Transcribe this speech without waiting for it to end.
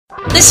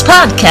This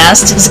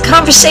podcast is a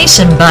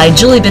conversation by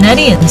Julie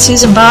Benetti and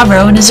Susan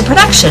Barbaro and is a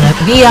production of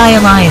VI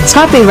Alliance.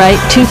 Copyright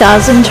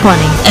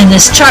 2020. And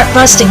this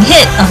chart-busting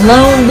hit,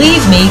 Alone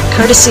Leave Me,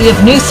 courtesy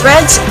of New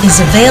Threads, is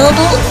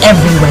available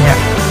everywhere.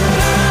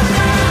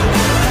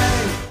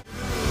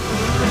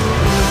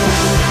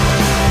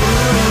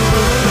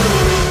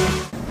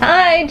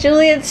 Hi,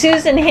 Julie and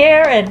Susan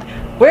here, and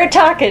we're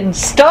talking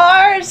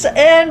stars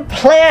and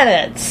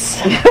planets.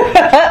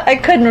 I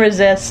couldn't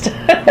resist.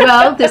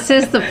 Well, this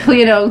is the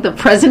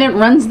president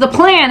runs the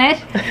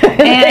planet,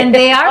 and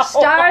they are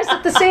stars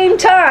at the same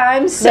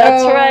time. So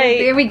that's right.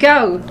 There we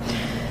go.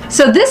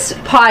 So this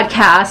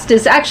podcast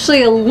is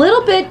actually a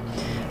little bit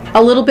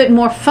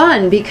more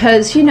fun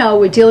because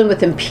we're dealing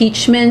with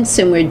impeachments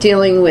and we're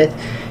dealing with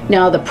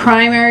now the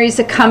primaries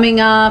are coming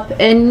up,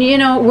 and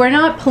we're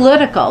not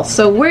political.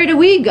 So where do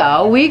we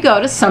go? We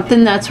go to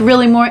something that's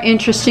really more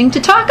interesting to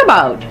talk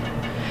about.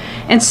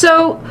 And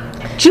so,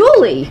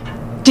 Julie,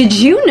 did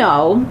you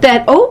know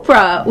that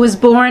Oprah was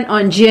born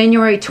on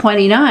January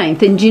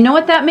 29th? And do you know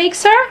what that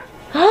makes her?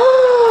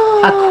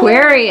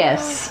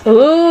 Aquarius.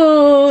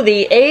 Ooh,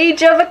 the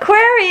age of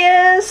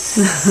Aquarius.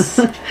 Is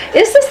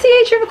this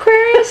the age of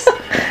Aquarius?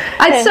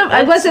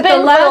 Was it the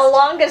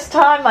longest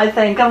time, I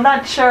think. I'm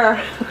not sure.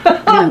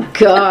 Oh,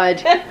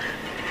 God.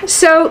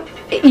 So,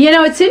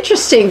 it's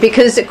interesting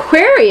because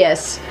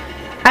Aquarius,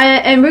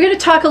 and we're going to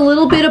talk a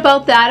little bit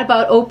about that,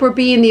 about Oprah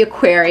being the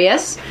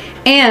Aquarius.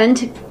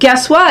 And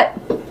guess what?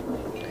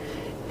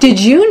 Did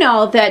you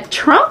know that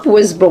Trump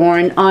was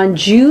born on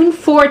June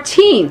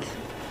 14th?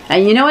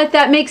 And you know what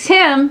that makes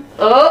him?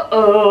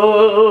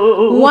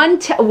 Uh-oh.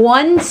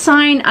 One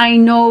sign I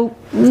know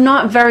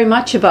not very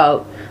much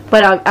about,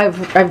 but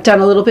I've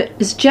done a little bit,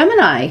 is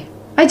Gemini.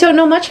 I don't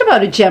know much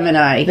about a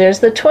Gemini. There's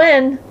the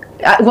twin.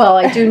 Well,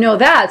 I do know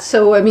that.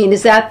 So, I mean,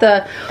 is that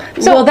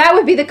well, that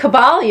would be the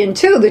Kabbalion,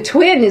 too. The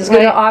twin is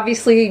going to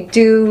obviously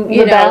do,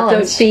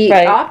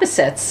 the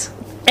opposites.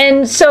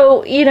 And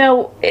so,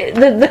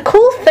 the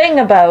cool thing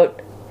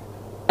about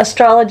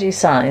astrology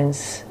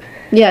signs...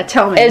 Yeah,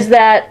 tell me. ...is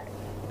that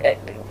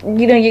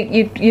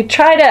you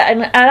try to,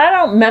 and I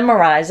don't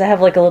memorize. I have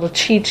like a little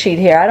cheat sheet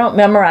here. I don't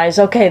memorize,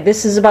 okay,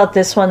 this is about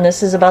this one,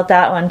 this is about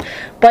that one.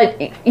 But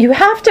you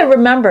have to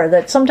remember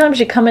that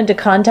sometimes you come into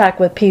contact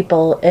with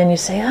people and you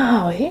say,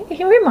 oh,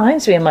 he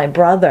reminds me of my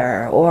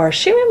brother, or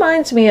she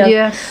reminds me of...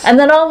 Yes. And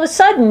then all of a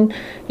sudden,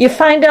 you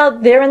find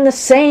out they're in the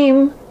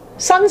same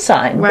sun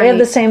sign. Right. They have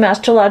the same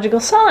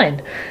astrological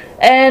sign.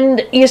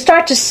 And you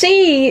start to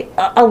see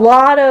a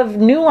lot of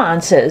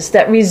nuances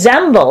that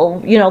resemble,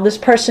 this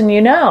person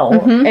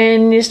Mm-hmm.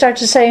 And you start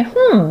to say,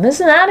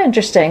 isn't that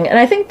interesting? And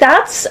I think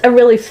that's a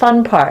really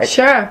fun part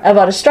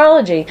about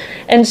astrology.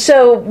 And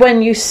so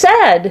when you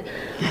said,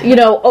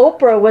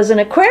 Oprah was an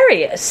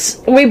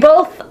Aquarius, we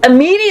both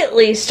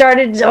immediately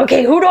started,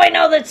 okay, who do I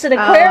know that's an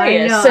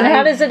Aquarius? And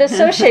how does it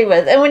associate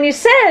with? And when you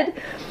said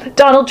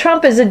Donald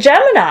Trump is a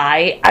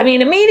Gemini, I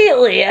mean,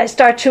 immediately I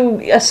start to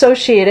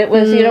associate it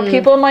with,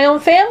 people in my own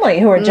family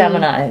who are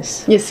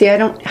Geminis. You see, I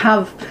don't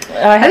have...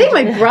 I think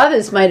my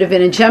brothers might have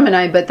been a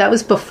Gemini, but that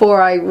was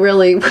before I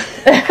really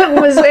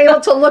was able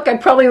to look. I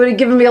probably would have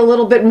given me a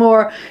little bit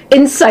more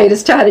insight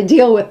as to how to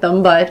deal with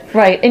them, but...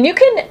 Right, and you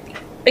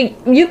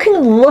can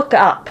look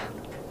up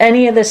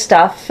any of this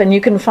stuff, and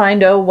you can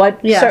find what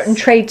certain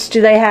traits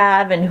do they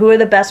have, and who are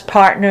the best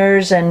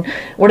partners, and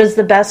what is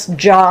the best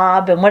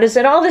job, and what is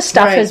it. All this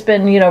stuff has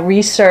been,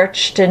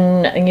 researched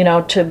and,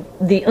 to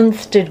the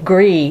nth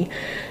degree,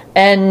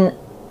 and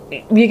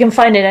you can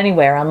find it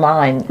anywhere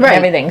online, and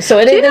everything. So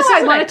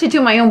I wanted to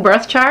do my own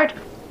birth chart.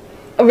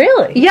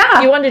 Really?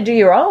 Yeah. You want to do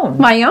your own?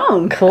 My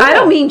own. Cool. I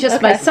don't mean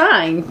just my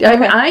sign. Okay.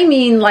 I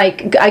mean,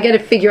 like, I got to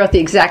figure out the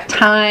exact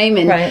time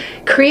and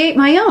create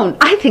my own.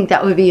 I think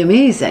that would be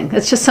amazing.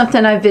 It's just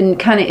something I've been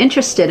kind of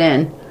interested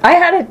in. I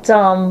had it,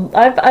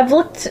 I've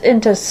looked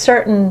into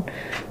certain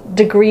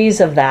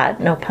degrees of that,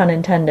 no pun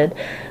intended.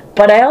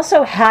 But I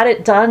also had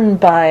it done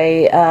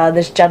by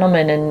this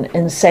gentleman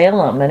in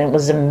Salem, and it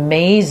was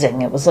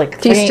amazing. It was like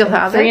Do you still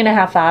have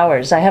 3.5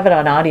 hours. I have it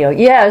on audio.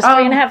 Yeah, it was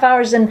 3.5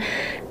 hours, and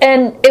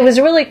it was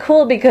really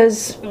cool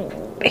because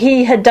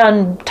he had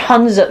done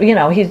tons of,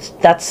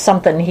 that's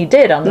something he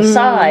did on the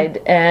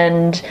side,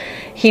 and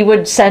he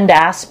would send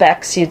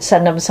aspects. You'd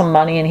send him some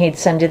money, and he'd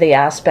send you the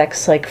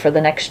aspects, like, for the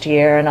next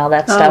year and all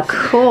that stuff.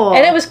 Oh, cool.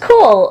 And it was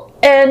cool.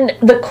 And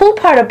the cool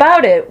part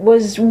about it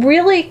was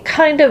really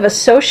kind of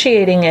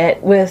associating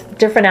it with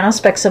different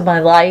aspects of my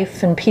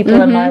life and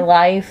people in my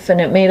life,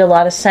 and it made a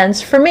lot of sense,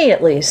 for me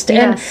at least.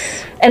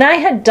 Yes. And I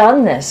had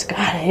done this.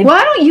 God,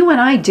 why don't you and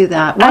I do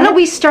that? Why don't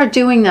we start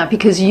doing that?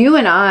 Because you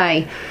and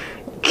I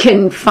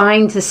can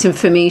find this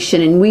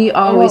information, and we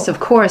always, of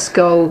course,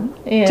 go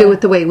do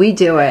it the way we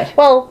do it.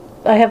 Well,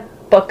 I have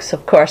books,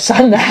 of course,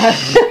 on that.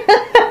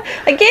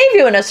 I gave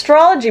you an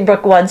astrology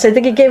book once. I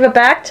think you gave it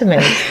back to me.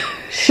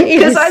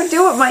 Because I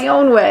do it my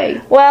own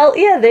way. Well,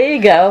 yeah, there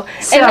you go.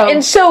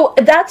 And so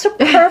that's a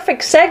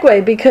perfect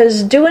segue,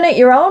 because doing it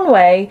your own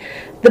way,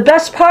 the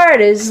best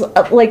part is,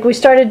 like we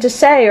started to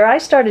say, or I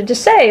started to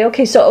say,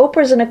 okay, so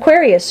Oprah's an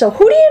Aquarius. So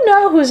who do you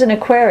know who's an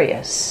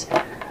Aquarius?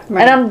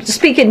 Right. And I'm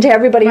speaking to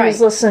everybody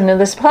who's listening to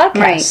this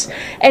podcast.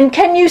 Right. And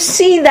can you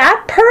see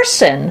that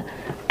person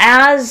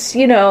as,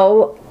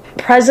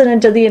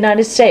 President of the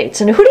United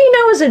States? And who do you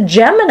know is a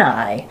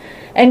Gemini?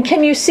 And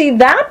can you see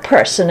that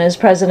person as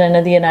President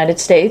of the United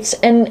States?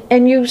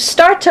 And you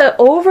start to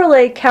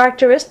overlay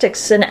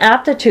characteristics and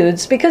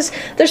aptitudes, because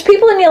there's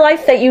people in your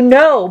life that you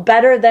know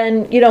better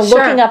than,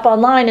 looking up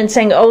online and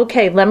saying,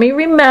 okay, let me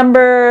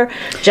remember,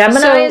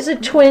 Gemini is a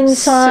twin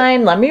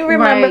sign, let me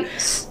remember.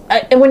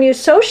 Right. And when you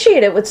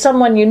associate it with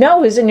someone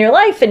who's in your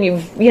life, and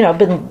you've,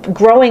 been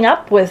growing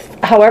up with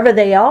however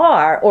they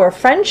are, or a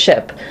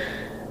friendship,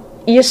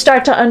 you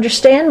start to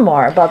understand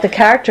more about the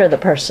character of the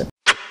person.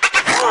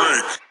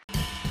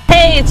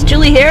 Hey, it's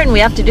Julie here, and we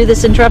have to do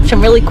this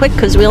interruption really quick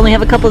because we only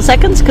have a couple of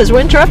seconds, because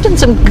we're interrupting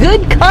some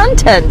good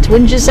content,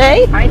 wouldn't you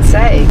say? I'd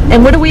say.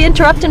 And what are we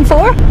interrupting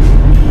for?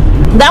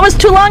 That was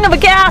too long of a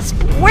gasp.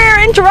 We're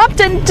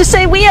interrupting to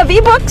say we have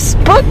ebooks,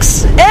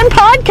 books, and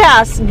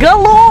podcasts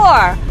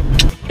galore.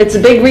 It's a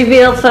big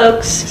reveal,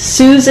 folks.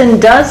 Susan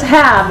does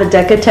have a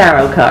deck of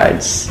tarot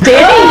cards.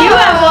 Danny, you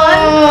have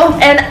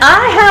one. And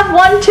I have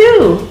one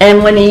too.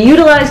 And when you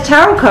utilize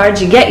tarot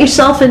cards, you get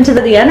yourself into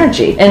the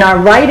energy. And our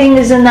writing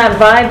is in that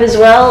vibe as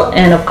well.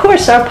 And of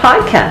course, our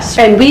podcast.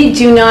 And we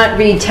do not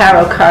read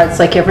tarot cards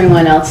like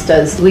everyone else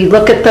does. We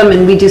look at them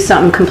and we do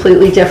something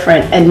completely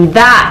different. And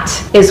that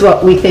is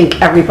what we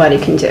think everybody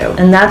can do.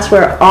 And that's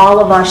where all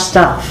of our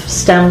stuff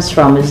stems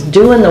from, is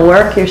doing the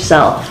work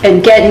yourself.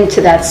 And getting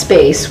to that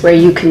space where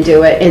you can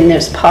do it. And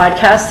there's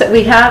podcasts that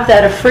we have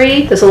that are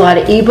free. There's a lot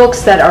of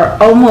ebooks that are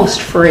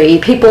almost free.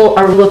 People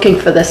are looking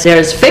for this.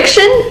 There's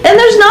fiction and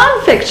there's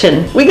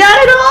nonfiction. We got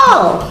it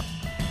all.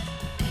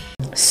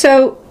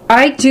 So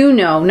I do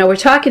know, now we're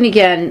talking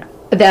again,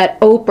 that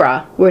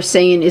Oprah, we're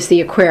saying, is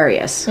the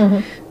Aquarius.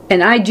 Mm-hmm.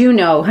 And I do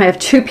know, I have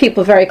two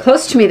people very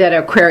close to me that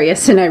are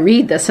Aquarius, and I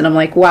read this and I'm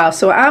like, wow.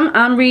 So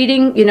I'm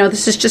reading,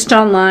 this is just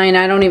online.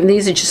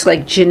 These are just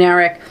like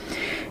generic.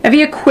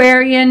 Every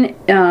Aquarian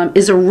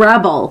is a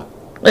rebel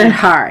at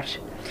heart.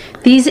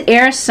 These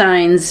air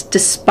signs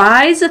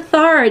despise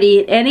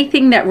authority and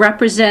anything that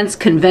represents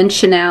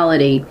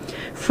conventionality.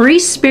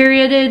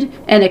 Free-spirited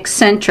and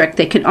eccentric,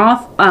 they can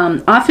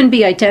often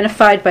be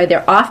identified by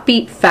their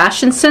offbeat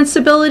fashion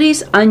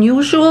sensibilities,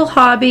 unusual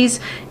hobbies,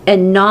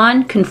 and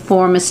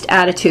non-conformist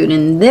attitude.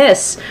 And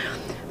this,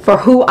 for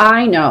who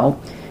I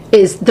know,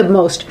 is the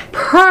most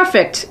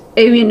perfect.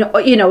 I don't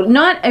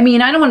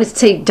want to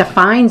say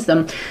defines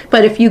them,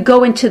 but if you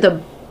go into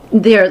the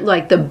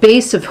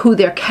base of who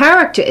their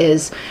character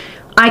is,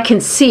 I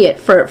can see it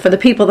for the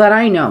people that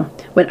I know.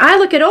 When I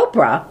look at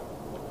Oprah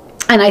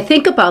and I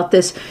think about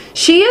this,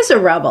 she is a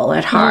rebel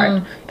at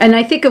heart. And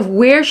I think of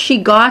where she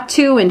got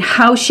to and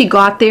how she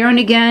got there. And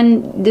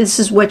again, this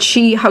is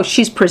how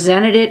she's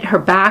presented it, her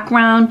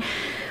background.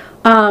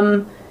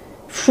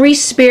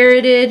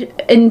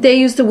 Free-spirited, and they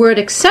use the word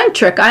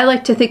eccentric. I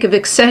like to think of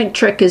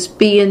eccentric as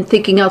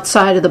thinking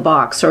outside of the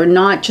box, or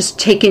not just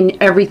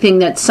taking everything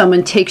that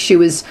someone takes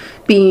you as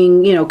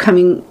being,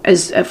 coming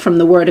as from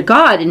the Word of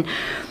God. And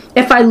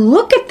if I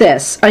look at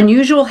this,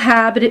 unusual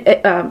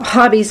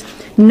hobbies,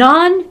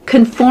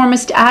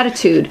 non-conformist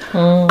attitude,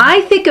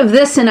 I think of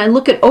this and I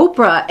look at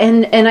Oprah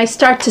and I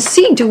start to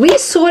see, do we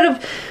sort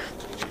of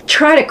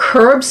try to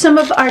curb some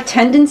of our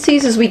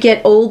tendencies as we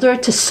get older,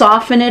 to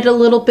soften it a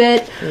little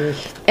bit?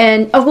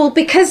 And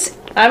because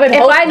I would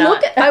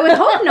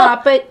hope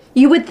not, but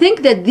you would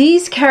think that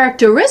these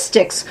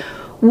characteristics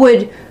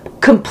would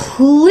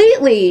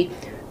completely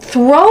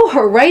throw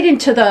her right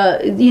into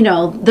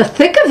the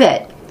thick of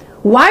it.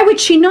 Why would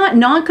she not?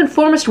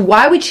 Nonconformist,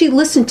 why would she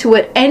listen to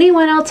what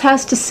anyone else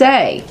has to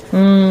say?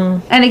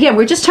 And again,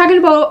 we're just talking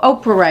about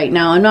Oprah right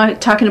now. I'm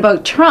not talking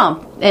about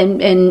Trump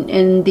and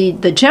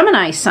the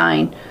Gemini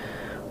sign.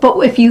 But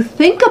if you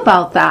think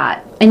about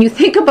that, and you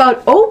think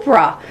about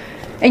Oprah,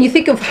 and you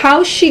think of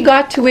how she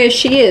got to where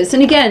she is,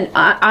 and again,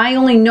 I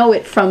only know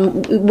it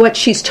from what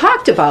she's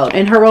talked about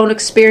and her own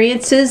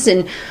experiences,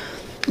 and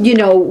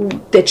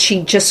that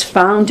she just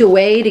found a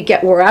way to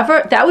get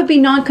wherever, that would be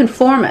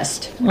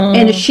nonconformist.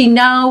 And is she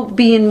now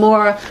being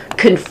more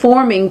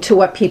conforming to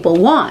what people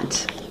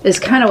want? Is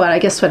kind of what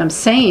I'm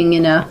saying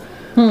in a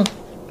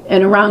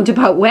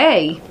roundabout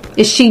way.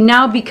 Is she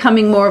now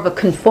becoming more of a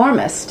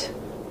conformist?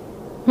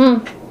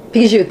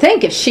 Because you'd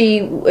think if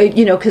she,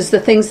 because the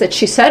things that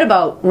she said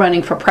about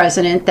running for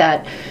president,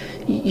 that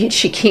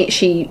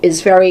she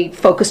is very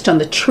focused on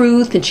the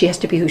truth, and she has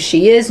to be who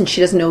she is, and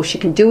she doesn't know if she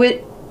can do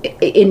it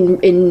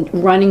in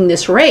running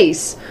this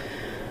race.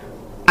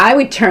 I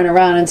would turn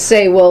around and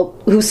say, well,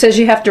 who says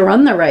you have to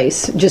run the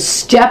race? Just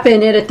step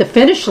in it at the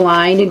finish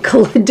line and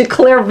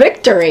declare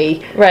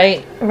victory.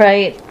 Right.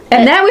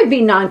 And that would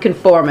be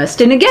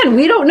nonconformist. And again,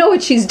 we don't know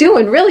what she's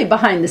doing really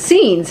behind the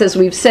scenes, as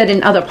we've said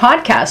in other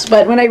podcasts.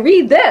 But when I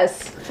read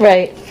this,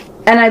 right,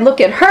 and I look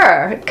at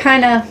her,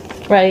 kind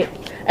of... Right.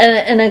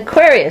 And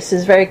Aquarius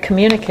is very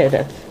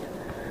communicative.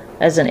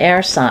 as an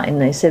air sign.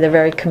 They say they're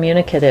very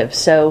communicative.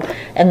 So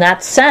in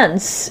that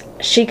sense,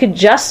 she could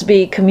just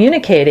be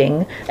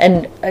communicating.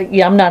 And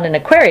yeah, I'm not an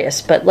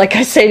Aquarius, but like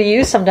I say to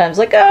you sometimes,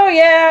 like, oh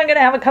yeah, I'm going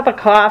to have a cup of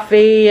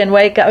coffee and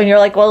wake up. And you're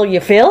like, well, you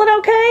feeling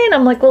okay? And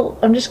I'm like, well,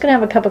 I'm just going to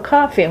have a cup of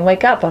coffee and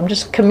wake up. I'm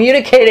just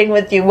communicating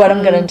with you what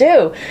I'm going to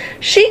do.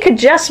 She could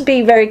just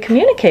be very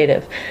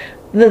communicative.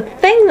 The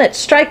thing that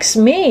strikes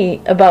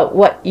me about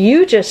what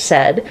you just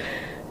said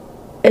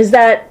is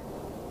that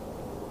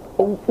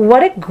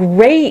what a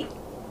great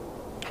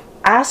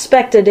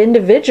aspected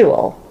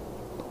individual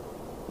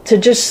to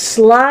just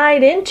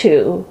slide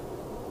into,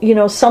 you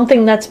know,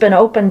 something that's been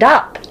opened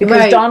up,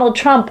 because Donald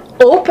Trump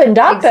opened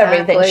up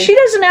everything. She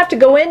doesn't have to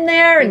go in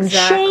there and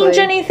change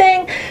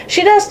anything.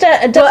 She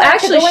doesn't well,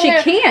 actually, she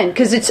can,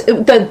 because it's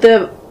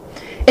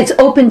it's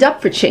opened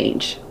up for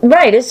change.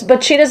 Right,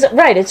 but she doesn't.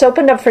 Right, it's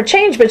opened up for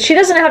change, but she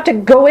doesn't have to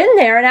go in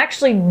there and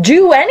actually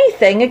do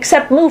anything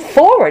except move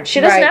forward.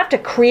 She doesn't have to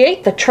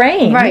create the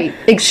train. Right,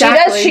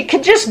 exactly. She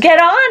could just get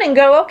on and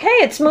go, okay,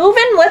 it's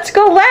moving, let's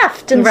go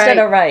left instead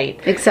of right.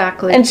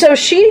 Exactly. And so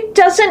she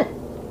doesn't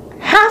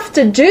have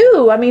to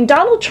do. I mean,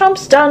 Donald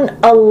Trump's done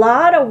a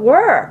lot of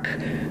work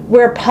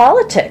where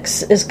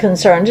politics is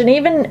concerned, and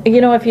even,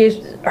 you know, if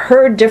you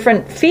heard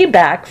different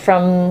feedback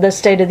from the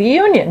State of the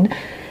Union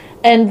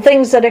and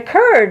things that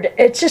occurred,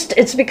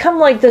 it's become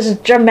like this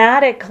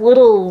dramatic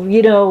little,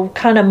 you know,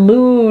 kind of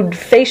mood,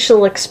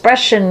 facial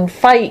expression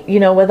fight, you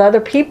know, with other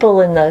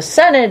people in the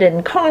Senate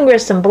and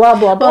Congress and blah,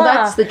 blah, blah. Well,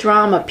 that's the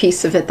drama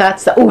piece of it.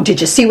 That's the, oh,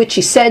 did you see what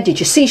she said? Did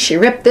you see she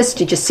ripped this?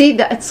 Did you see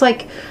that? It's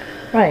like,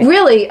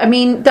 really, I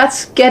mean,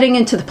 that's getting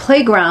into the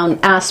playground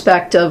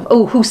aspect of,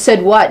 oh, who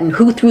said what and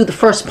who threw the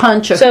first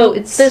punch. Or so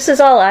this is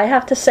all I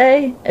have to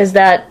say, is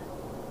that,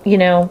 you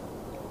know,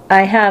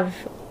 I have...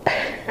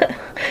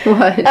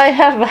 What? I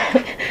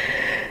have,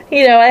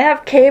 you know, I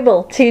have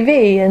cable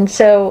TV, and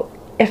so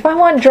if I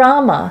want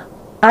drama,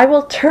 I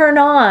will turn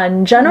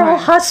on General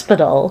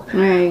Hospital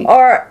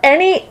or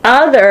any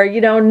other, you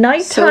know,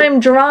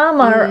 nighttime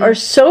drama or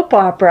soap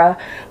opera.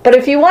 But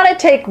if you want to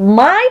take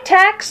my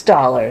tax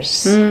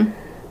dollars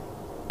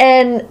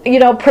and, you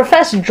know,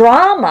 profess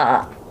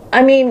drama,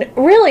 I mean,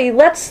 really,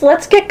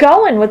 let's get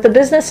going with the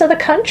business of the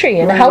country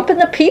and helping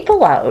the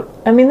people out.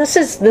 I mean, this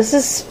is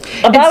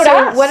about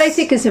us. What I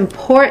think is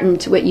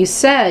important, what you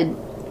said,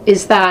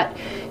 is that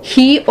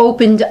he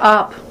opened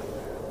up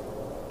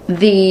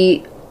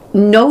the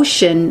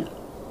notion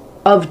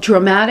of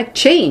dramatic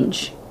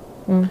change.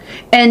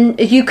 And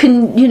you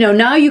can, you know,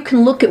 now you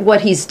can look at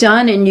what he's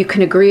done and you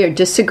can agree or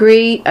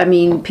disagree. I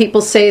mean, people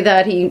say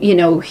that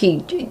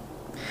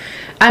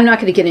I'm not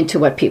going to get into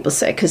what people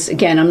say, because,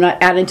 again, I'm not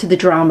adding to the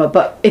drama.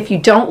 But if you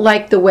don't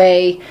like the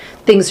way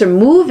things are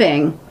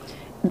moving,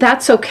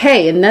 that's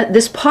okay. And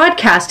this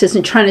podcast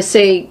isn't trying to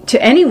say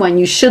to anyone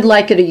you should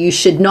like it or you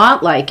should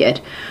not like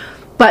it.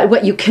 But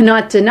what you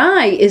cannot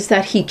deny is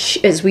that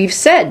as we've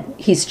said,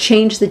 he's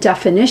changed the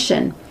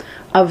definition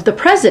of the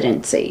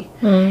presidency.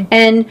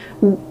 And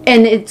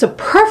it's a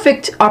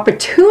perfect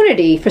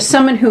opportunity for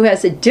someone who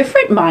has a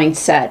different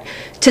mindset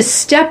to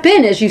step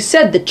in. As you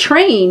said, the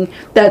train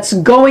that's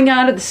going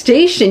out of the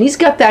station, he's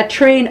got that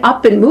train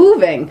up and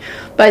moving.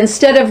 But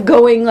instead of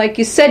going, like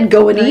you said,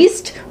 going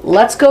east,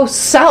 let's go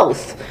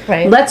south.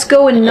 Let's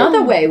go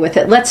another way with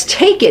it. Let's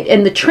take it.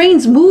 And the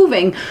train's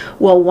moving.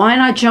 Well, why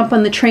not jump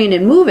on the train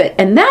and move it?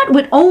 And that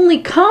would only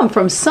come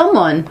from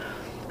someone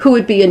who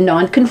would be a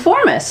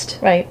nonconformist.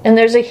 Right. And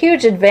there's a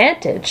huge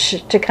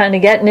advantage to kind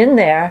of getting in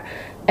there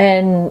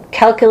and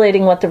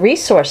calculating what the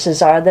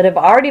resources are that have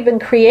already been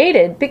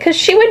created, because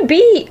she would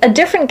be a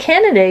different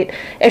candidate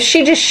if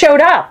she just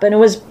showed up and it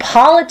was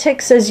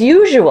politics as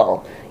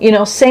usual. You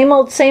know, same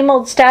old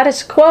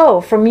status quo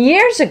from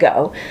years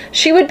ago.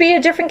 She would be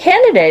a different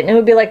candidate, and it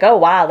would be like, oh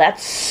wow,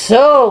 that's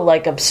so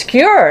like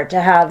obscure to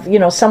have, you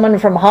know, someone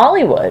from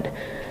Hollywood.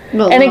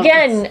 Well, and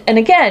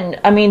again,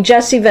 I mean,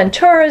 Jesse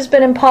Ventura has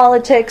been in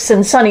politics,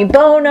 and Sonny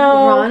Bono,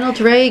 Ronald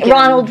Reagan,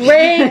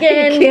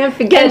 can't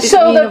forget. And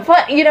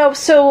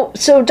so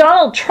so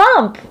Donald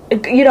Trump,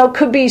 you know,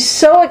 could be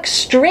so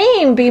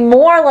extreme, be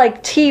more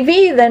like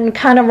TV than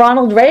kind of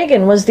Ronald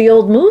Reagan was the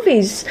old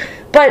movies.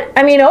 But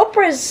I mean,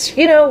 Oprah's,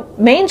 you know,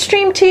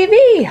 mainstream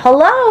TV.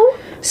 Hello.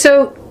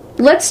 So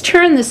let's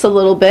turn this a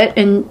little bit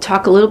and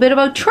talk a little bit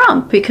about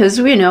Trump, because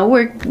you know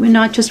we're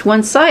not just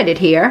one-sided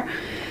here.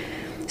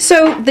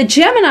 So the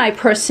Gemini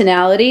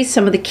personality,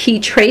 some of the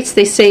key traits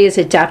they say is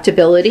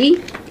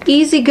adaptability,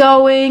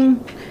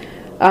 easygoing,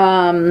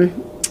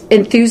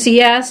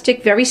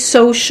 enthusiastic, very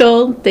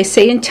social. They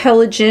say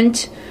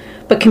intelligent,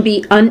 but can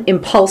be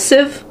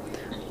impulsive,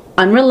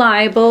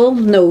 unreliable,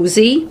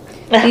 nosy.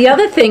 The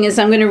other thing is,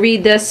 I'm going to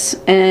read this,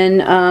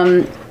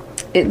 and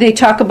they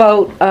talk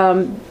about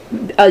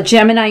a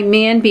Gemini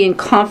man being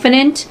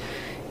confident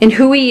in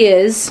who he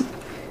is,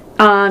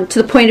 to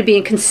the point of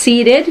being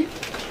conceited,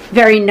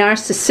 very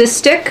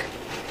narcissistic,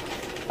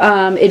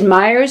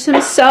 admires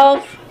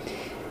himself.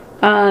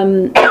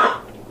 And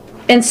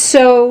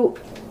so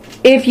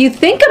if you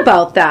think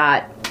about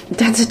that,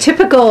 that's a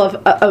typical of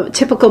a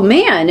typical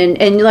man,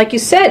 and like you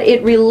said,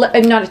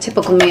 I'm not a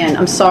typical man.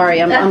 I'm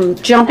sorry, I'm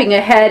jumping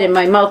ahead, and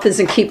my mouth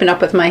isn't keeping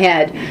up with my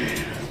head.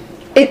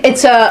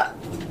 It's a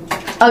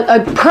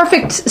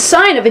perfect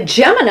sign of a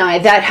Gemini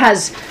that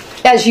has,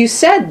 as you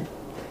said,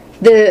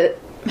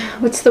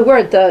 what's the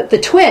word? The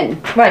twin.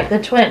 Right,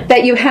 the twin.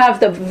 That you have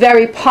the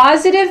very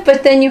positive,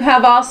 but then you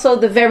have also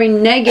the very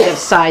negative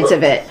sides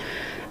of it,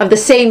 of the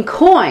same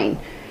coin.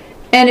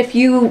 And if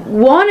you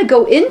want to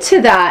go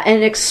into that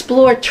and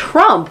explore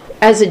Trump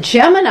as a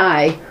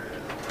Gemini,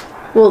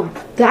 well,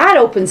 that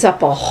opens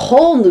up a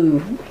whole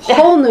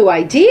new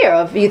idea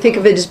of, you think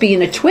of it as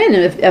being a twin,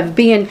 of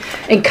being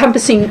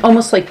encompassing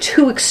almost like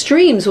two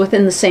extremes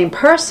within the same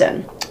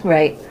person.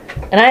 Right.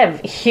 And I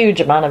have a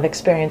huge amount of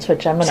experience with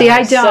Gemini. See,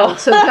 I don't.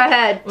 So go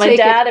ahead. My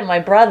dad and my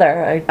brother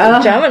are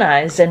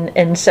Geminis,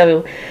 and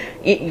so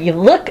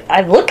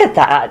I look at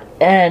that,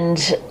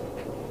 and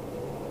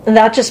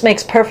that just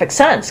makes perfect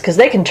sense, because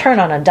they can turn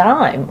on a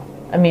dime.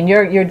 I mean,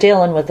 you're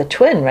dealing with a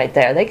twin right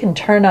there. They can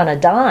turn on a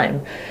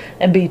dime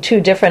and be two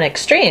different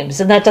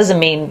extremes, and that doesn't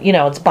mean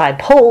it's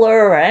bipolar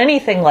or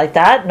anything like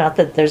that. Not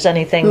that there's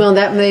anything. Well,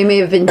 that they may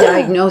have been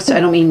diagnosed.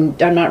 I'm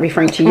not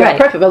referring to you, right.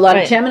 Perfect. But a lot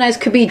of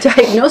Geminis could be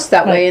diagnosed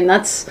that way, and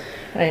that's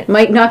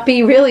might not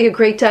be really a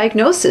great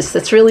diagnosis.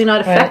 That's really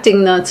not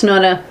affecting. That's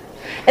not a.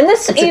 And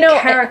this, a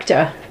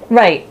character,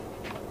 right?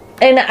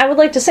 And I would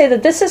like to say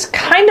that this is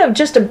kind of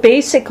just a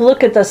basic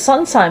look at the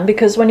sun sign,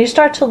 because when you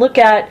start to look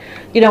at,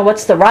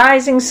 what's the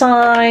rising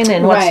sign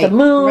and what's the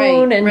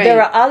moon, and there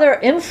are other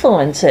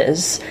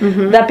influences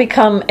that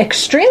become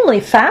extremely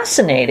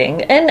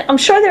fascinating. And I'm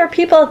sure there are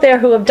people out there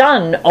who have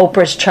done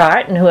Oprah's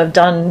chart and who have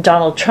done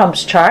Donald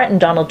Trump's chart and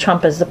Donald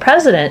Trump as the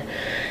president.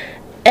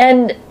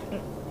 And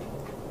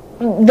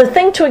the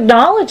thing to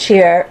acknowledge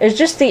here is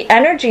just the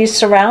energy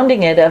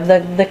surrounding it, of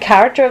the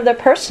character of the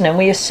person. And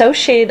we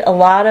associate a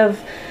lot of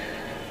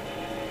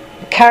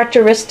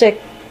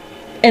characteristic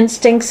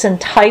instincts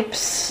and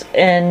types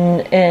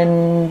and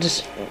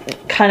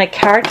kind of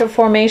character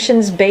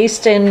formations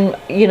based in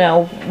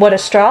what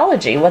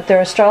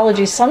their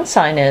astrology sun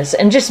sign is.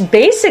 And just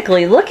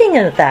basically looking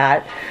at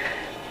that,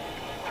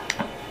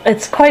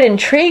 it's quite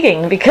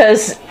intriguing,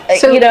 because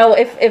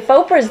if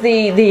Oprah's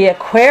the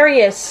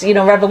Aquarius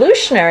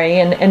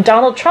revolutionary, and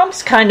Donald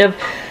Trump's kind of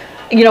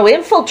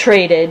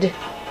infiltrated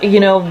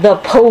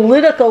the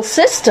political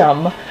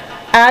system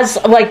as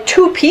like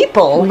two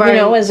people,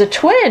 as a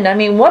twin. I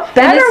mean, what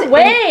better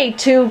way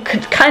to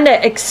kind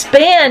of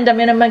expand? I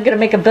mean, I'm going to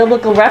make a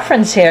biblical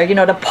reference here,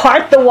 to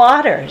part the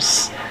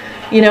waters,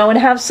 and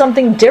have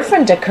something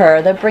different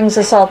occur that brings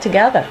us all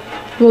together.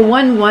 Well,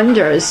 one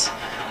wonders,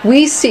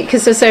 we see,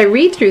 because as I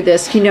read through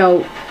this,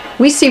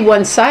 we see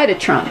one side of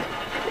Trump.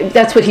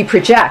 That's what he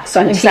projects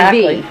on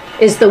TV,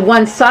 is the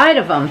one side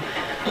of him.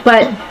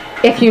 But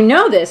if you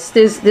know this,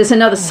 there's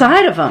another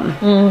side of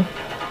him.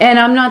 And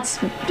I'm not,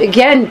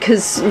 again,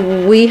 because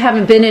we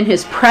haven't been in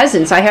his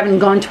presence. I haven't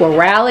gone to a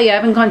rally. I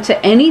haven't gone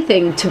to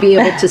anything to be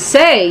able to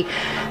say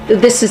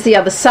this is the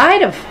other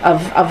side of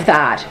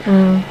that.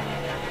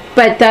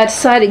 But that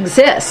side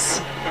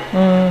exists.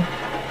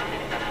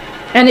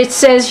 And it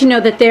says,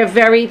 that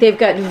they've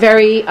got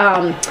very,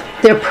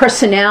 their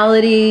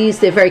personalities,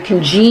 they're very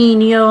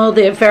congenial,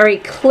 they're very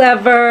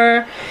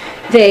clever.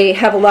 They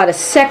have a lot of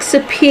sex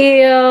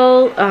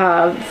appeal,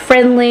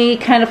 friendly,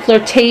 kind of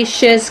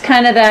flirtatious,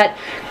 kind of that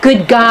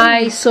good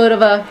guy sort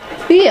of a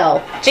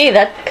feel. Gee,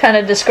 that kind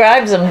of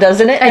describes them,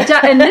 doesn't it?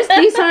 And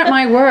these aren't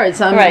my words.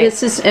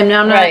 This is, and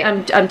I'm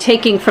not. I'm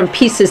taking from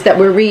pieces that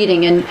we're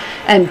reading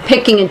and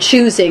picking and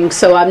choosing.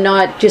 So I'm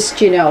not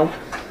just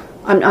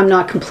I'm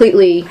not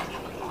completely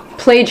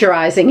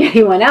plagiarizing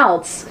anyone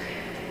else.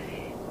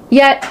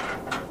 Yet,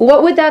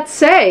 what would that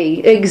say?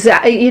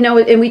 Exactly,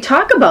 and we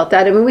talk about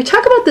that. I mean, we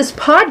talk about this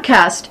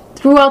podcast,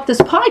 throughout this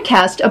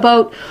podcast,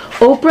 about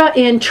Oprah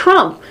and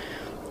Trump.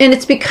 And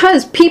it's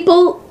because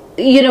people,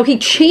 he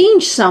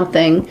changed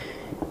something.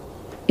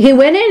 He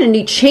went in and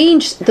he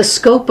changed the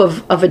scope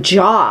of a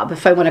job,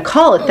 if I want to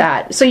call it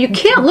that. So you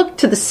can't look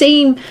to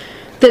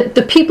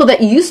the people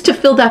that used to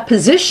fill that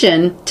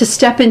position to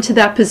step into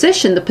that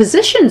position. The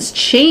position's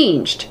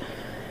changed.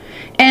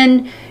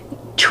 And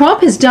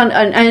Trump has done,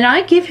 and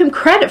I give him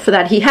credit for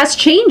that. He has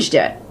changed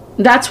it.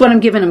 That's what I'm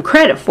giving him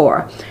credit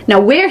for. Now,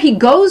 where he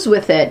goes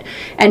with it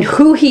and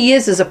who he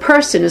is as a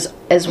person is,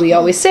 as we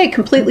always say,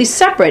 completely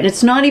separate.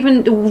 It's not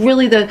even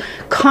really the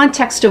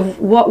context of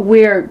what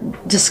we're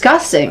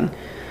discussing.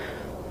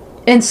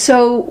 And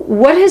so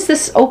what has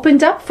this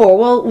opened up for?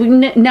 Well,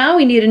 now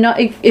we need to know,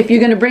 if you're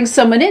going to bring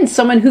someone in,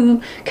 someone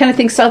who kind of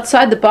thinks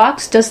outside the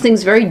box, does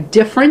things very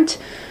different,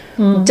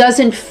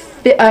 doesn't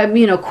fit,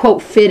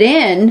 quote, fit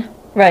in.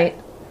 Right.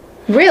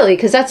 Really,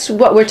 because that's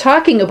what we're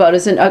talking about,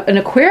 is an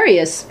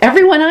Aquarius.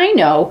 Everyone I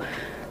know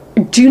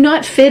do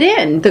not fit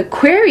in. The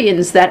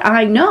Aquarians that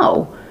I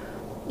know,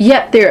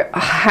 yet they're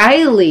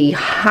highly,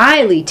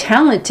 highly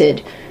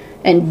talented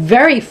and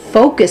very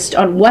focused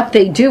on what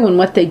they do and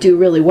what they do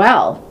really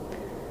well.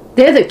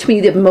 They're, to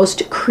me, the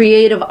most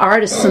creative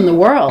artists in the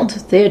world.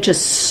 They're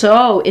just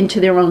so into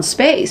their own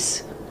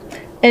space.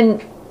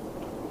 And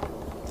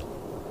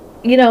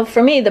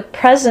for me, the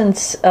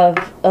presence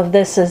of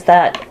this is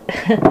that,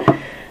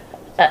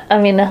 I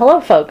mean,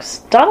 hello, folks.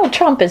 Donald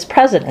Trump is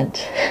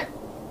president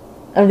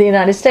of the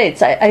United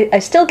States. I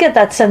still get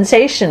that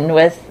sensation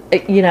with,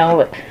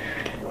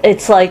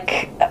 it's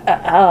like,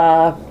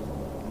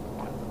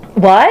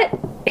 what?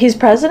 He's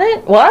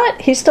president? What?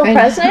 He's still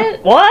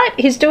president? What?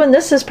 He's doing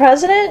this as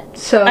president?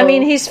 So, I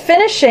mean, he's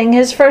finishing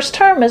his first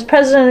term as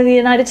president of the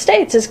United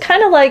States. It's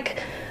kind of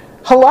like,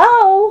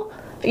 hello?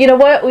 You know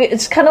what?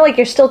 It's kind of like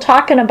you're still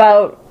talking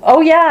about, oh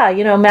yeah,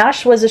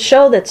 MASH was a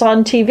show that's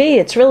on TV.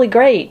 It's really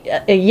great.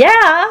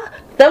 Yeah,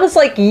 that was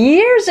like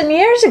years and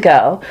years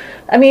ago.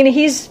 I mean,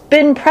 he's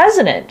been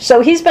president.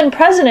 So he's been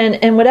president,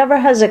 and whatever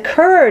has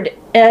occurred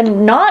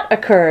and not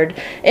occurred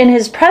in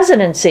his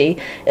presidency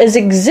is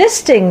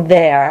existing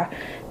there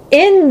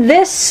in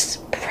this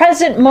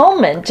present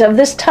moment of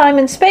this time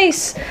and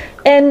space.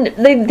 And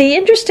the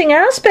interesting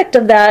aspect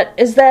of that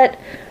is that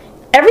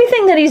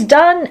everything that he's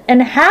done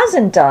and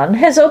hasn't done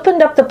has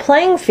opened up the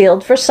playing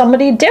field for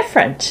somebody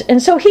different.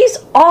 And so he's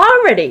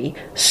already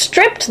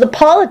stripped the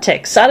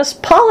politics out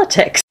of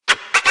politics.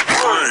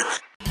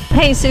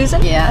 Hey,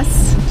 Susan?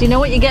 Yes? Do you know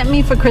what you get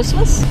me for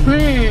Christmas?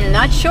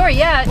 Not sure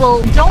yet.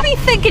 Well, don't be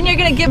thinking you're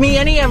going to give me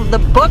any of the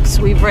books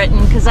we've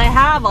written, because I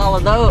have all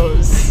of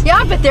those.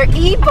 Yeah, but they're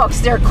e-books.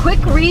 They're a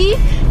quick read,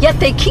 yet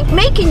they keep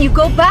making you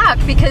go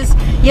back because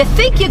you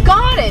think you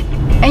got it.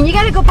 And you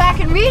got to go back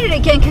and read it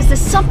again because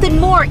there's something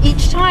more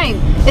each time.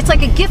 It's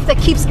like a gift that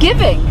keeps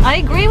giving. I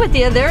agree with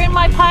you. They're in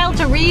my pile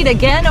to read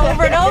again,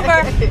 over and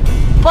over.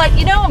 But,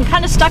 I'm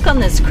kind of stuck on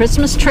this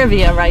Christmas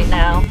trivia right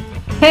now.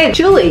 Hey,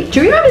 Julie,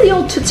 do you remember the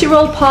old Tootsie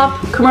Roll Pop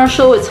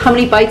commercial? It's how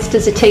many bites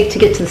does it take to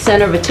get to the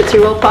center of a Tootsie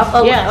Roll Pop?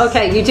 Oh, yes.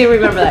 Okay, you do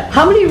remember that.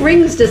 How many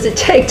rings does it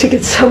take to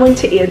get someone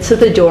to answer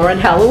the door on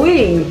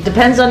Halloween?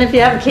 Depends on if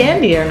you have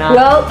candy or not.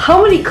 Well,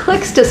 how many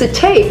clicks does it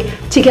take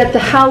to get the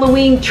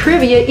Halloween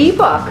trivia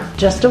ebook?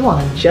 Just a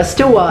one.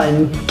 Just a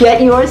one.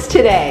 Get yours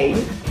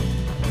today.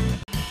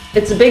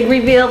 It's a big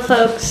reveal,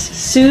 folks.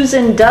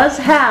 Susan does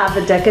have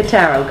a deck of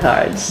tarot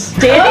cards.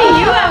 Danny,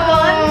 you have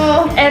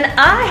one, and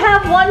I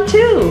have one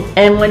too.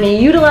 And when you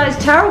utilize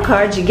tarot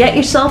cards, you get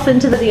yourself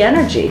into the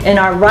energy. And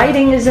our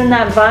writing is in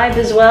that vibe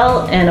as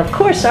well, and of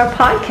course our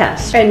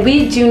podcast. And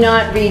we do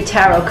not read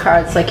tarot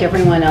cards like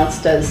everyone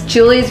else does.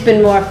 Julie's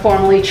been more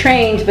formally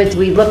trained, but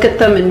we look at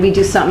them and we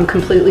do something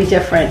completely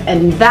different.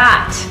 And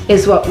that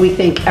is what we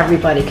think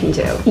everybody can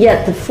do.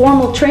 Yet the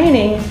formal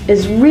training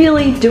is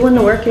really doing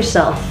the work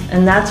yourself,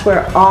 and that's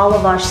where all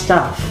of our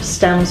stuff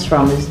stems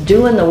from, is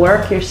doing the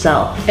work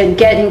yourself and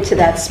getting to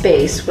that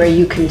space where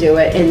you can do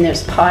it. And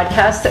there's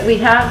podcasts that we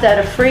have that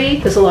are free.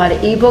 There's a lot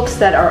of ebooks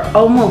that are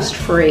almost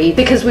free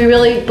because we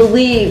really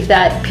believe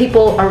that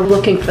people are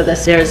looking for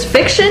this. There's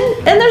fiction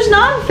and there's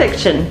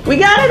nonfiction. We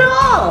got it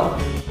all.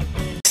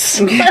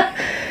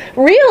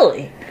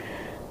 Really.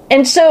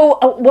 And so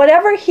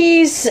whatever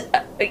he's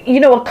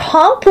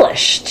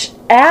accomplished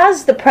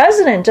as the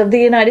president of the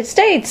United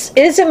States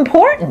is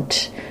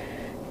important.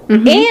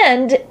 Mm-hmm.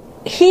 And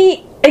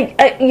he,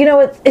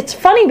 it's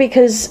funny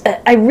because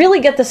I really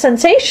get the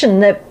sensation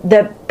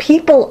that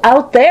people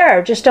out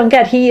there just don't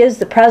get. He is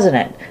the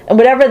president. And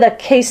whatever the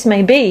case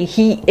may be,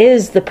 he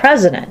is the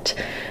president.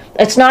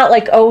 It's not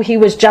like, oh, he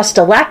was just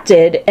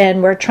elected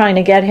and we're trying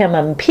to get him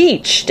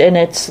impeached and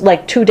it's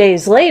like 2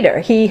 days later.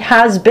 He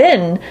has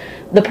been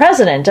the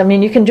president. I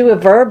mean, you can do a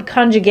verb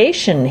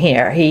conjugation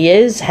here. He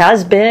is,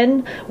 has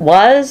been,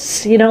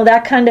 was,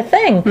 that kind of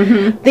thing.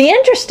 Mm-hmm. The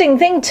interesting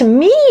thing to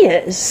me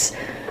is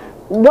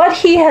what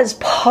he has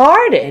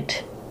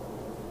parted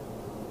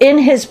in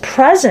his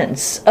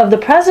presence of the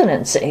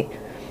presidency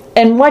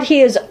and what he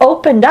has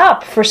opened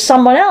up for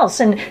someone else.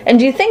 And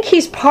do you think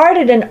he's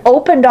parted and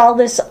opened all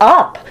this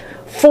up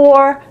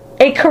for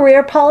a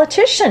career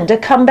politician to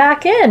come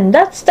back in?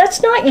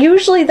 That's not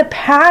usually the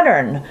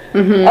pattern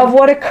mm-hmm. of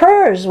what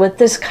occurs with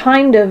this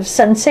kind of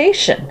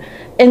sensation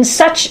in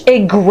such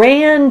a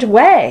grand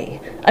way.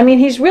 I mean,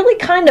 he's really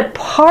kind of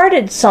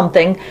parted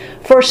something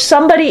for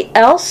somebody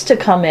else to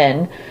come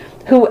in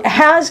who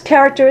has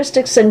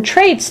characteristics and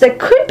traits that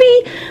could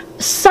be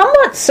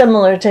somewhat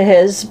similar to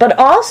his, but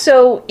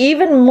also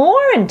even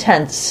more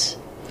intense.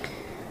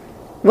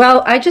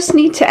 Well, I just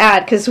need to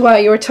add, because while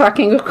you were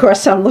talking, of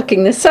course, I'm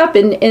looking this up,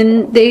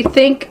 and they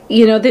think,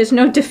 there's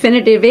no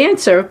definitive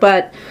answer,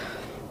 but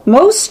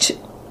most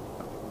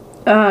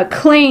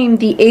claim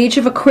the age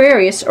of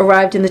Aquarius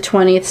arrived in the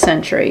 20th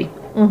century.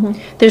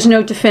 Mm-hmm. There's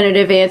no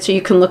definitive answer.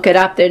 You can look it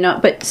up. They're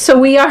not. But so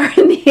we are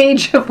in the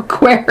age of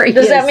Aquarius.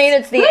 Does that mean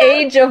it's the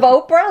age of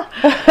Oprah?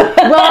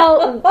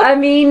 Well, I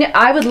mean,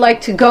 I would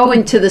like to go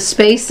into the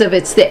space of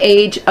it's the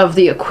age of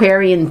the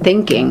Aquarian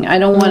thinking. I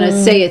don't want to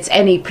say it's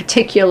any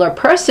particular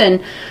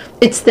person.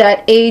 It's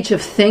that age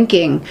of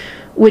thinking,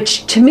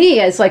 which to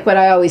me is like what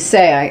I always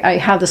say. I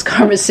have this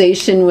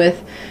conversation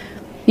with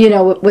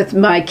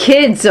my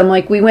kids. I'm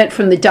like, we went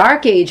from the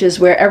dark ages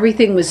where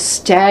everything was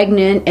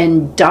stagnant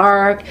and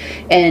dark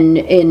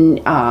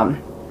and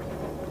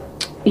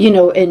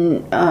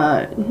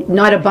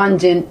not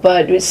abundant,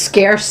 but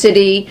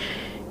scarcity.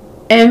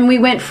 And we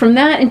went from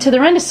that into the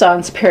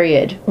Renaissance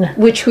period,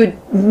 which would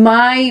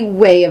my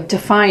way of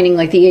defining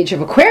like the age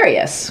of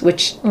Aquarius,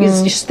 which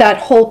is just that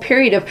whole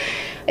period of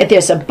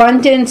there's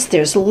abundance,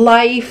 there's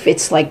life,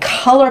 it's like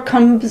color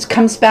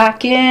comes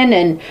back in,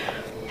 and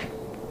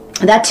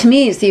that to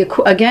me is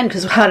again,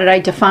 because how did I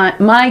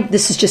define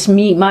this is just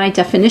me, my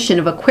definition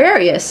of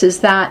Aquarius is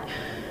that,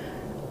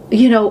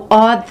 you know,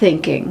 odd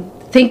thinking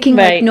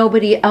like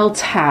nobody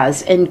else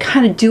has, and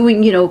kind of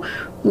doing, you know,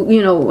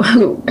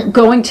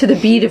 going to the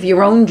beat of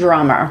your own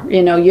drummer.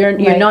 You know,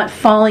 you're not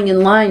falling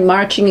in line,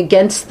 marching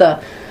against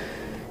the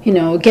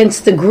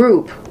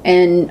group,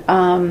 and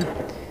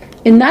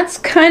that's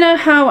kind of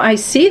how I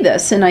see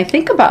this, and I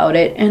think about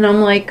it, and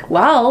I'm like,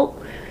 well,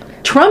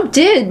 Trump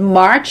did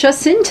march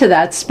us into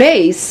that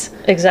space.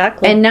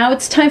 Exactly. And now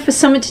it's time for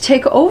someone to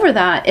take over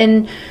that.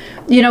 And,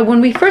 you know,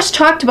 when we first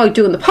talked about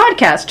doing the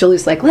podcast,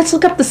 Julie's like, let's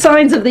look up the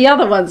signs of the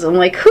other ones. I'm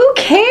like, who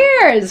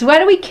cares? Why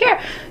do we care?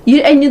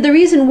 And the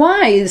reason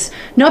why is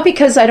not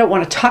because I don't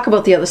want to talk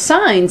about the other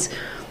signs,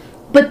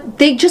 but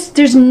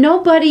there's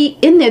nobody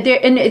in there.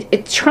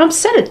 And Trump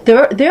said it.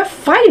 They're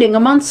fighting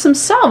amongst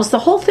themselves. The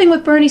whole thing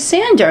with Bernie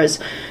Sanders,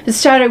 it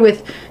started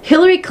with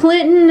Hillary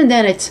Clinton, and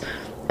then it's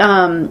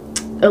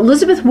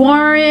Elizabeth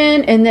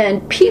Warren, and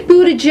then Pete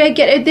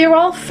Buttigieg. They're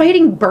all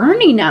fighting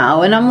Bernie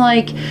now, and I'm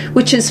like,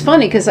 which is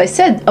funny because I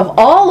said of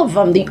all of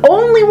them, the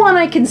only one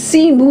I can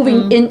see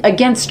moving in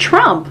against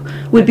Trump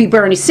would be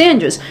Bernie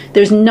Sanders.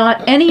 There's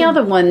not any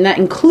other one that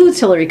includes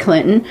Hillary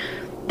Clinton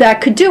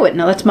that could do it.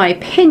 Now that's my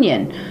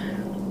opinion.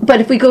 But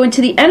if we go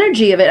into the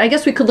energy of it, I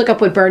guess we could look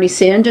up what Bernie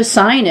Sanders'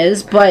 sign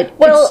is, but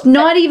it's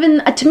not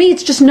even, to me,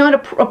 it's just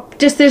not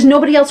there's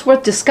nobody else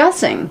worth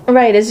discussing.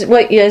 Right,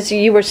 as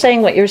you were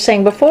saying, what you were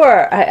saying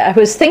before, I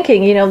was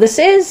thinking, you know, this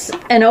is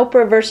an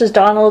Oprah versus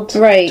Donald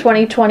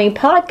 2020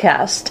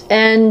 podcast.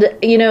 And,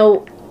 you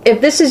know,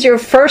 if this is your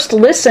first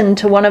listen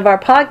to one of our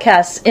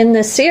podcasts in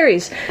this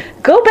series,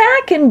 go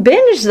back and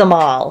binge them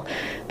all.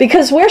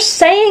 Because we're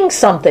saying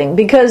something,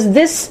 because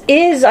this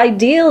is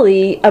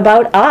ideally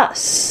about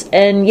us.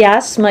 And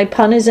yes, my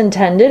pun is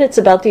intended. It's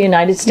about the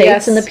United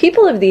States and the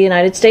people of the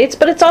United States,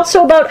 but it's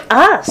also about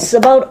us,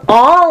 about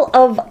all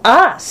of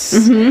us.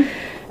 Mm-hmm.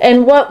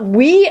 And what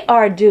we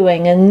are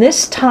doing in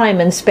this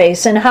time and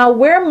space and how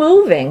we're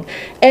moving.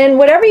 And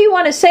whatever you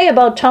want to say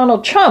about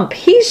Donald Trump,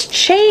 he's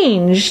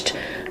changed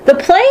the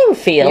playing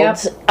field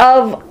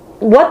of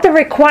what the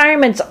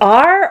requirements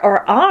are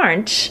or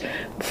aren't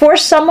for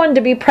someone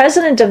to be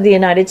president of the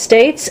United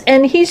States.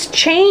 And he's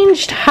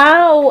changed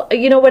how,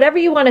 you know, whatever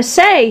you want to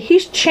say,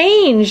 he's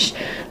changed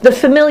the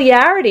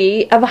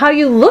familiarity of how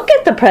you look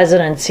at the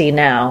presidency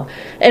now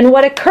and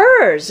what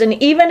occurs, and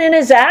even in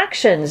his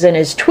actions and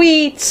his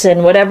tweets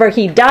and whatever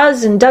he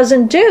does and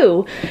doesn't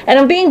do. And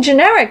I'm being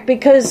generic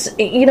because,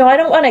 you know, I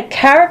don't want to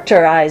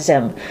characterize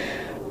him,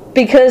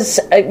 because,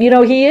 you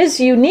know, he is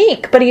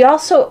unique, but he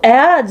also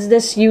adds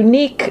this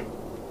unique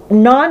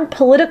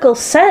non-political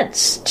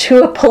sense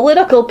to a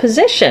political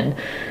position.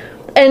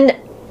 And,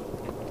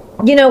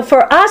 you know,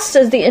 for us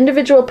as the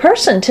individual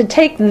person to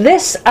take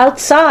this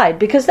outside,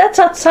 because that's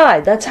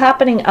outside, that's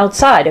happening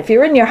outside. If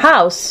you're in your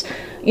house,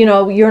 you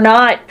know, you're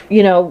not,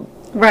 you know,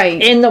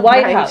 in the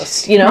White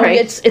House, you know,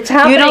 it's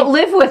happening. You don't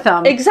live with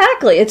them.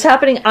 Exactly. It's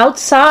happening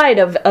outside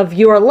of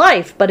your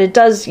life, but it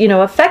does, you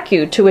know, affect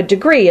you to a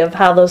degree of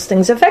how those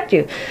things affect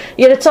you.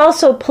 Yet it's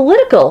also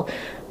political.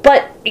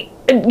 But,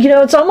 you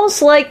know, it's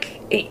almost like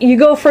you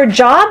go for a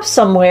job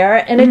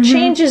somewhere and it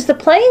changes the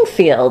playing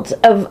field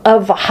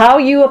of how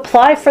you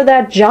apply for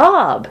that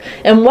job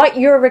and what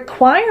your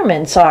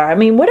requirements are. I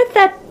mean, what if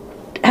that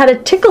had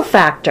a tickle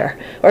factor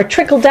or a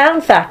trickle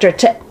down factor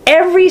to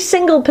every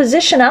single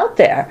position out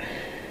there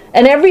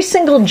and every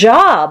single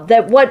job,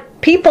 that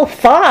what people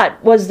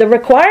thought was the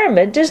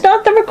requirement is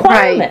not the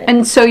requirement. Right.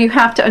 And so you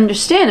have to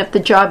understand, if the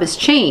job has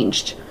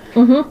changed,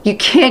 you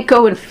can't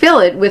go and fill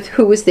it with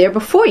who was there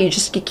before. You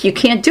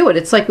can't do it.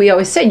 It's like we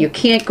always say, you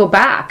can't go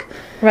back.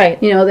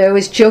 Right. You know, they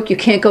always joke, you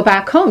can't go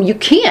back home. You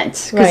can't,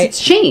 because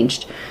it's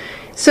changed.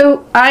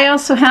 So I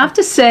also have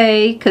to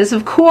say, because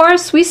of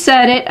course we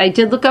said it, I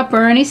did look up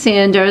Bernie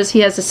Sanders. He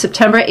has a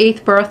September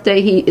 8th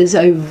birthday. He is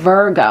a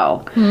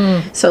Virgo.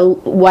 So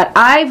what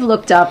I've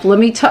looked up, let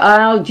me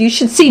tell you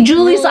should see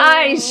Julie's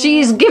eyes.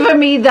 She's giving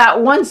me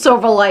that once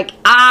over like,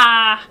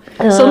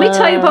 So let me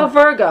tell you about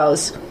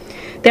Virgos.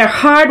 They're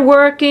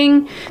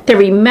hardworking, they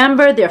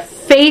remember, they're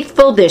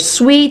faithful, they're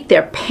sweet,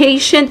 they're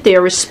patient,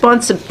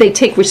 they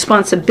take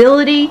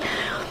responsibility.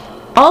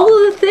 All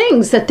of the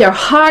things that they're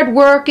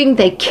hardworking,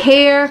 they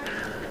care,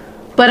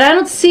 but I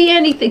don't see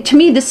anything. To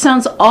me, this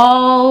sounds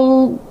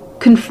all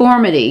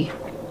conformity.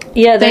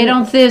 Yeah,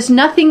 there's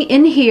nothing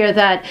in here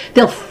that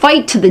they'll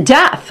fight to the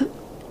death.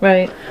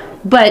 Right.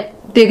 But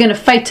they're going to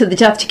fight to the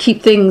death to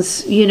keep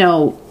things, you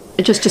know,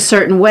 just a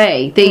certain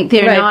way.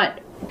 They're not.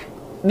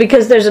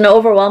 Because there's an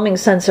overwhelming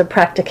sense of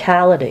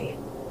practicality.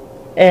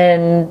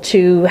 And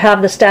to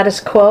have the status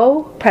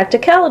quo,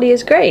 practicality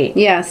is great.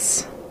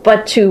 Yes.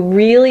 But to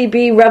really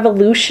be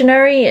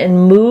revolutionary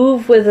and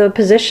move with a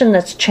position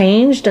that's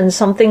changed and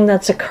something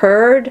that's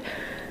occurred,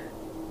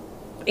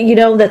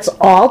 that's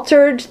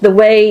altered the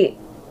way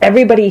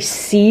everybody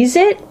sees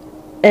it,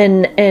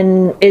 and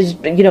is,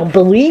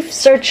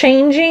 beliefs are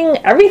changing.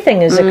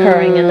 Everything is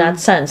occurring in that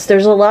sense.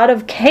 There's a lot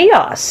of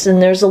chaos,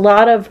 and there's a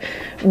lot of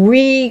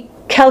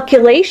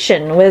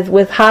recalculation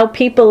with how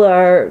people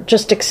are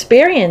just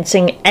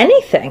experiencing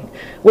anything,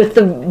 with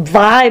the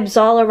vibes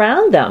all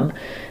around them.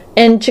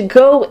 And to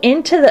go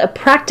into the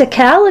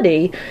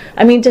practicality,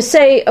 to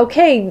say,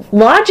 okay,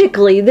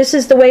 logically, this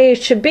is the way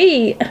it should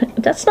be,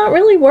 that's not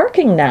really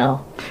working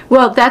now.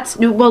 Well, let's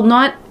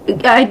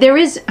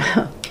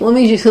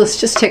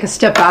just take a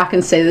step back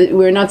and say that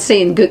we're not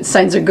saying good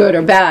signs are good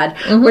or bad.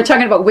 Mm-hmm. We're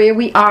talking about where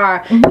we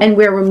are and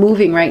where we're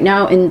moving right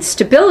now. And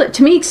stability,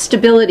 to me,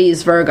 stability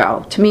is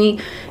Virgo. To me,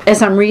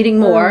 as I'm reading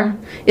more,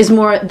 is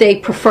more, they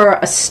prefer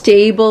a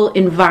stable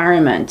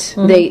environment.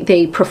 Mm-hmm.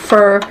 They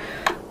prefer...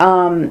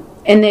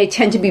 and they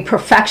tend to be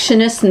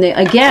perfectionists, and they,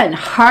 again,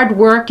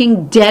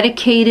 hardworking,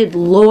 dedicated,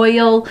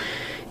 loyal.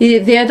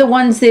 They're the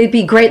ones, they'd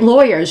be great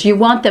lawyers. You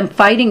want them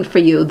fighting for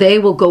you. They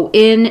will go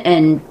in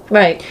and...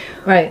 Right.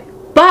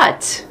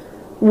 But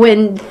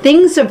when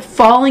things are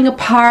falling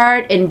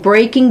apart and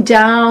breaking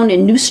down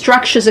and new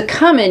structures are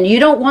coming, you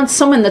don't want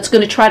someone that's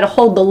going to try to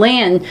hold the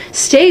land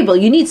stable.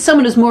 You need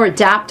someone who's more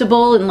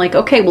adaptable and like,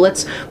 okay, well,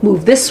 let's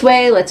move this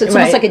way. It's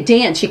almost like a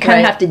dance. You kind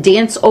of have to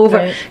dance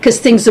over because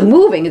things are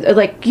moving.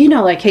 Like,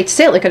 I hate to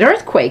say it, like an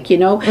earthquake,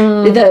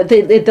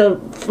 The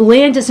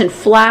land isn't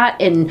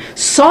flat and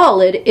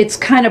solid. It's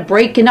kind of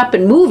breaking up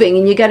and moving,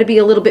 and you got to be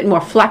a little bit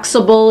more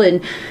flexible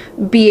and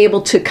be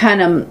able to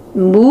kind of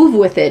move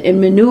with it and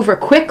maneuver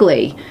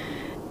quickly.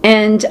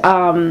 And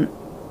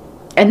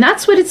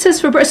that's what it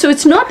says for birth. So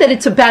it's not that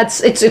it's a bad,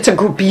 it's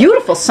a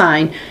beautiful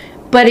sign,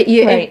 but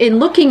in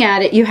looking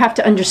at it, you have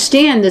to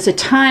understand there's a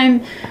time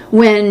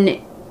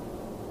when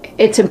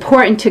it's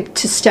important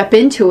to step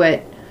into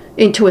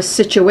a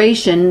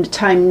situation,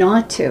 time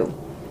not to.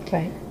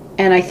 Right.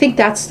 And I think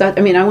that's that.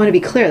 I want to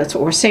be clear. That's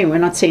what we're saying. We're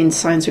not saying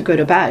signs are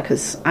good or bad,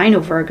 because I know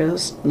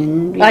Virgos.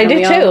 And, I do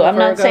too. I'm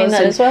not saying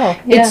that as well.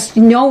 Yeah. It's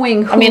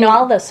knowing who...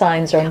 all the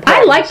signs are important.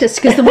 I like this,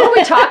 because the more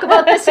we talk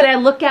about this and I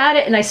look at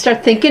it and I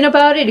start thinking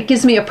about it, it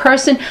gives me a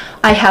person.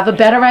 I have a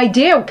better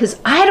idea, because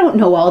I don't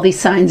know all these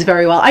signs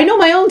very well. I know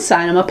my own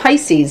sign. I'm a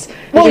Pisces.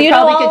 Well, you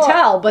probably can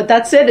tell, but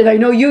that's it. And I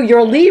know you're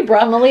a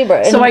Libra. I'm a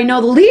Libra. So I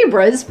know the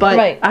Libras, but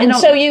I know...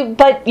 So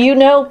you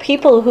know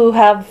people who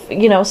have,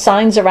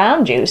 signs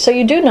around you. So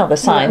you do know the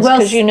signs,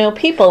 because you know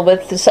people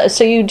with,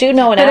 so you do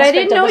know an aspect of the signs. But I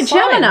didn't know a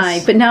Gemini,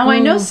 but now I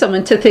know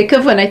someone to think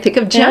of when I think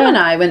of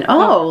Gemini. When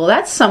well,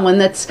 that's someone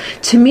that's,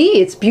 to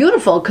me, it's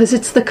beautiful, because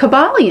it's the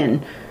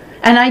Kabbalion.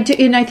 And I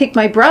think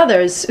my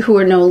brothers, who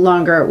are no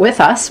longer with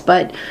us,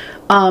 but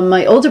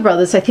my older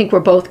brothers, I think, were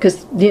both,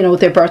 because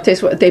their birthdays,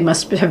 they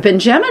must have been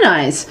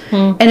Geminis,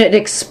 and it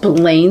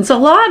explains a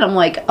lot. I'm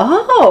like,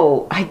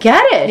 oh, I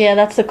get it. Yeah,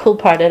 that's the cool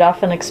part. It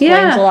often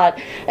explains a lot.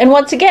 And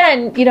once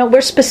again,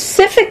 we're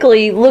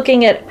specifically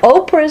looking at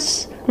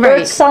Oprah's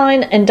birth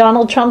sign and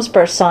Donald Trump's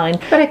birth sign.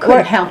 But I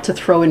couldn't help to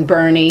throw in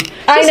Bernie.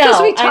 Just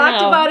because we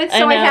talked about it,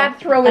 so I had to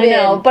throw it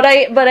in. But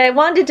I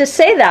wanted to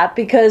say that,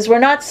 because we're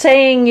not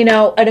saying,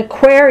 an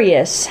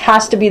Aquarius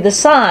has to be the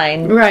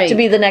sign to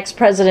be the next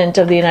president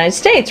of the United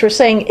States. We're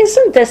saying,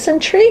 isn't this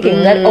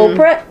intriguing that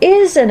Oprah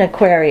is an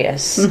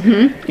Aquarius?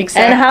 Mm-hmm.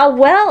 Exactly. And how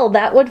well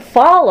that would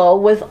follow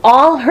with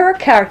all her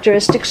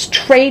characteristics,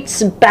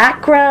 traits,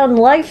 background,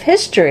 life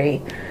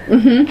history.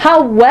 Mm-hmm.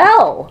 How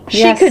well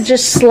she could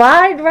just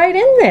slide right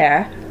in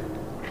there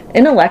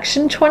in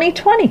election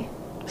 2020.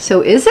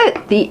 So is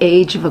it the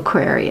age of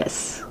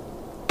Aquarius?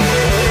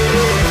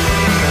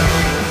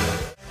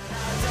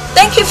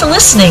 Thank you for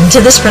listening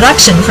to this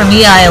production from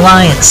EI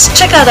Alliance.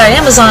 Check out our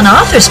Amazon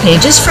authors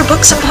pages for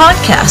books and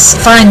podcasts.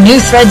 Find New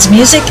Threads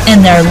music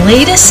and their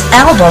latest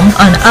album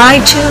on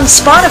iTunes,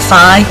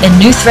 Spotify,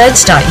 and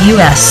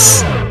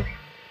newthreads.us.